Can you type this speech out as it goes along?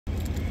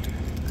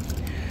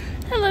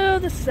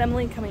this is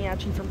Emily coming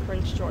at you from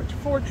Prince George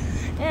Ford,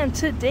 and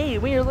today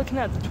we are looking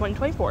at the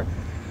 2024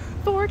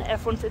 Ford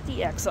F-150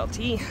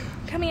 XLT,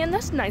 coming in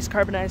this nice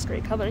carbonized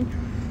gray coloring.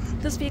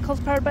 This vehicle is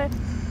powered by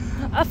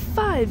a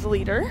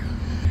 5-liter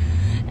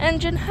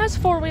engine, has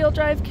 4-wheel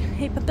drive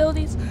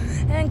capabilities,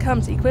 and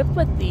comes equipped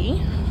with the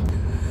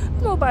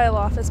mobile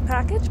office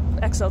package,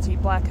 XLT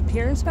black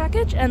appearance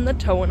package, and the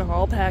tow and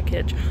haul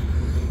package.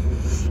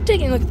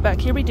 Taking a look at the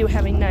back here, we do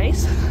have a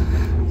nice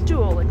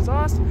dual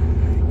exhaust.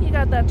 You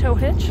got that tow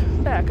hitch,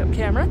 backup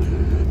camera,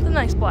 the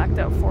nice blacked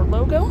out Ford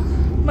logo,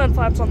 mud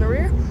flaps on the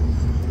rear,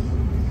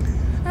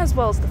 as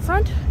well as the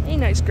front, a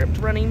nice gripped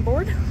running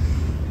board,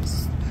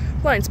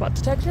 blind spot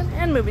detection.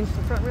 And moving to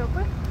the front real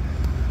quick,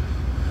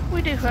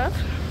 we do have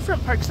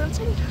front park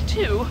sensing,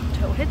 2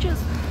 tow hitches,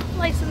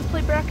 license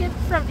plate bracket,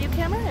 front view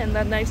camera, and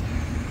that nice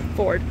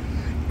Ford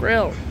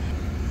grille.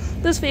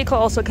 This vehicle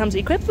also comes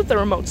equipped with a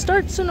remote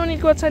start, so no need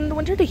to go outside in the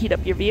winter to heat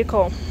up your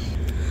vehicle.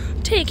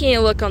 Taking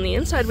a look on the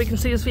inside, we can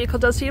see this vehicle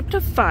does seat up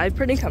to 5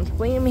 pretty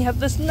comfortably, and we have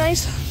this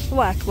nice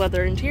black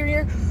leather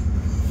interior,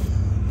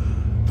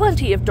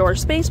 plenty of door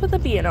space with a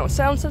B&O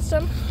sound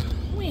system.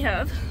 We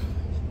have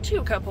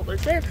 2 cup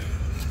holders there,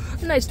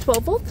 a nice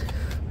 12-volt,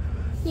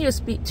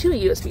 USB, 2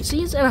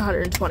 USB-Cs, and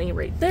 120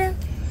 right there.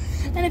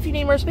 And if you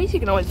need more space, you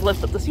can always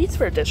lift up the seats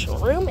for additional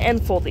room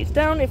and fold these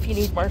down if you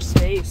need more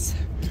space.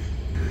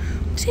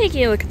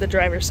 Taking a look at the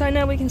driver's side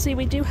now, we can see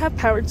we do have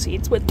powered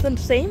seats with the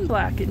same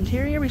black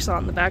interior we saw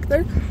in the back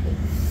there.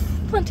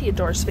 Plenty of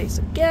door space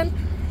again.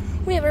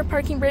 We have our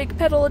parking brake,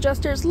 pedal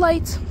adjusters,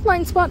 lights,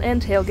 blind spot,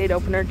 and tailgate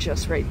opener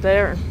just right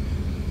there.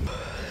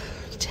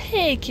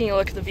 Taking a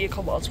look at the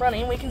vehicle while it's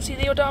running, we can see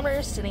the odometer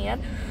is sitting at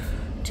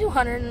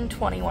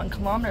 221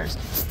 kilometers.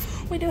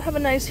 We do have a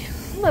nice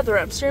leather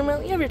wrap steering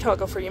wheel. You have your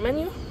toggle for your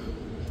menu,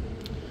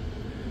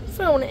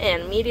 phone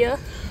and media,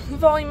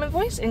 volume and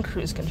voice, and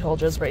cruise control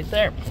just right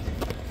there.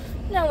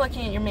 Now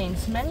looking at your main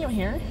menu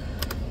here,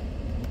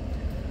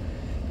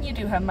 you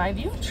do have My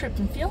View, Trip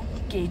and Fuel,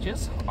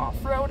 gauges,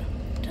 off-road,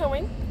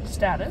 towing,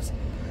 status,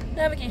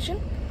 navigation,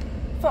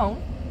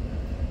 phone,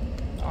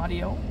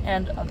 audio,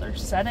 and other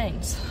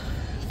settings.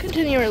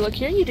 Continuing our look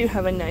here, you do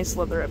have a nice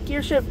leather-up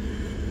gear shift,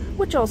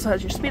 which also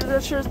has your speed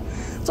adjusters.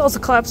 It's also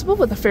collapsible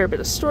with a fair bit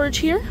of storage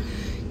here.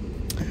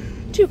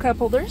 2 cup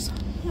holders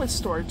with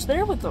storage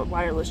there with a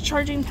wireless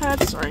charging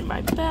pad, sorry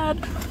my bad,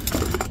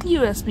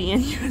 USB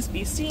and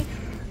USB-C,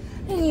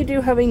 and you do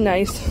have a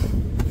nice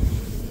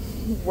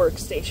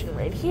workstation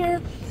right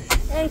here,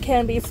 and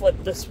can be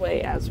flipped this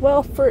way as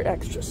well for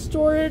extra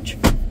storage.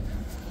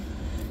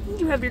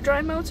 You have your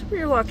drive modes,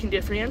 rear locking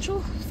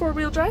differential,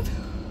 4-wheel drive,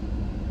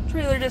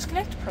 trailer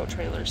disconnect, pro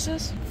trailer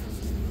assist.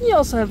 You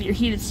also have your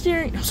heated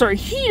seats,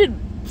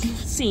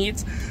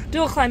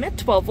 dual climate,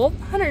 12-volt,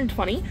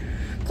 120.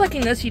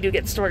 Clicking this, you do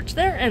get storage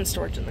there and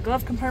storage in the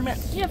glove compartment.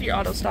 You have your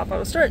auto stop,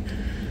 auto start,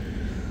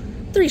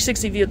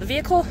 360 view of the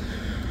vehicle,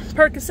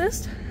 park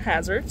assist,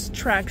 hazards,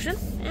 traction,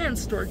 and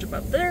storage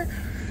above there.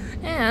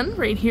 And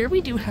right here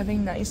we do have a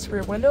nice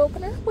rear window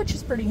opener, which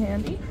is pretty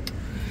handy.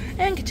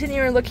 And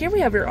continuing our look here,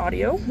 we have your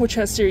audio, which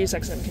has Sirius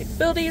XM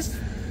capabilities.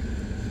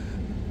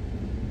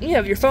 You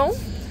have your phone,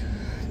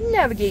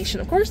 navigation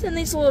of course, and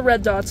these little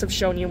red dots have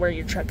shown you where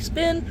your truck's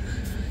been.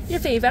 Your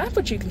Fave app,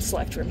 which you can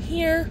select from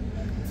here.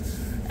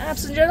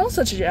 Apps in general,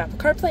 such as your Apple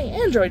CarPlay,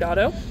 Android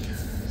Auto,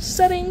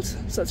 settings,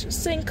 such as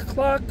sync,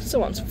 clock,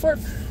 so on and so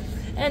forth,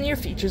 and your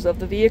features of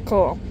the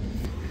vehicle.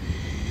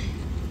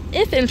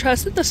 If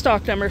interested, the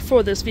stock number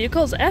for this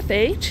vehicle is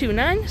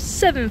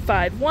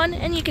FA29751,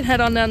 and you can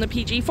head on down to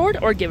PG Ford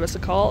or give us a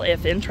call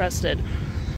if interested.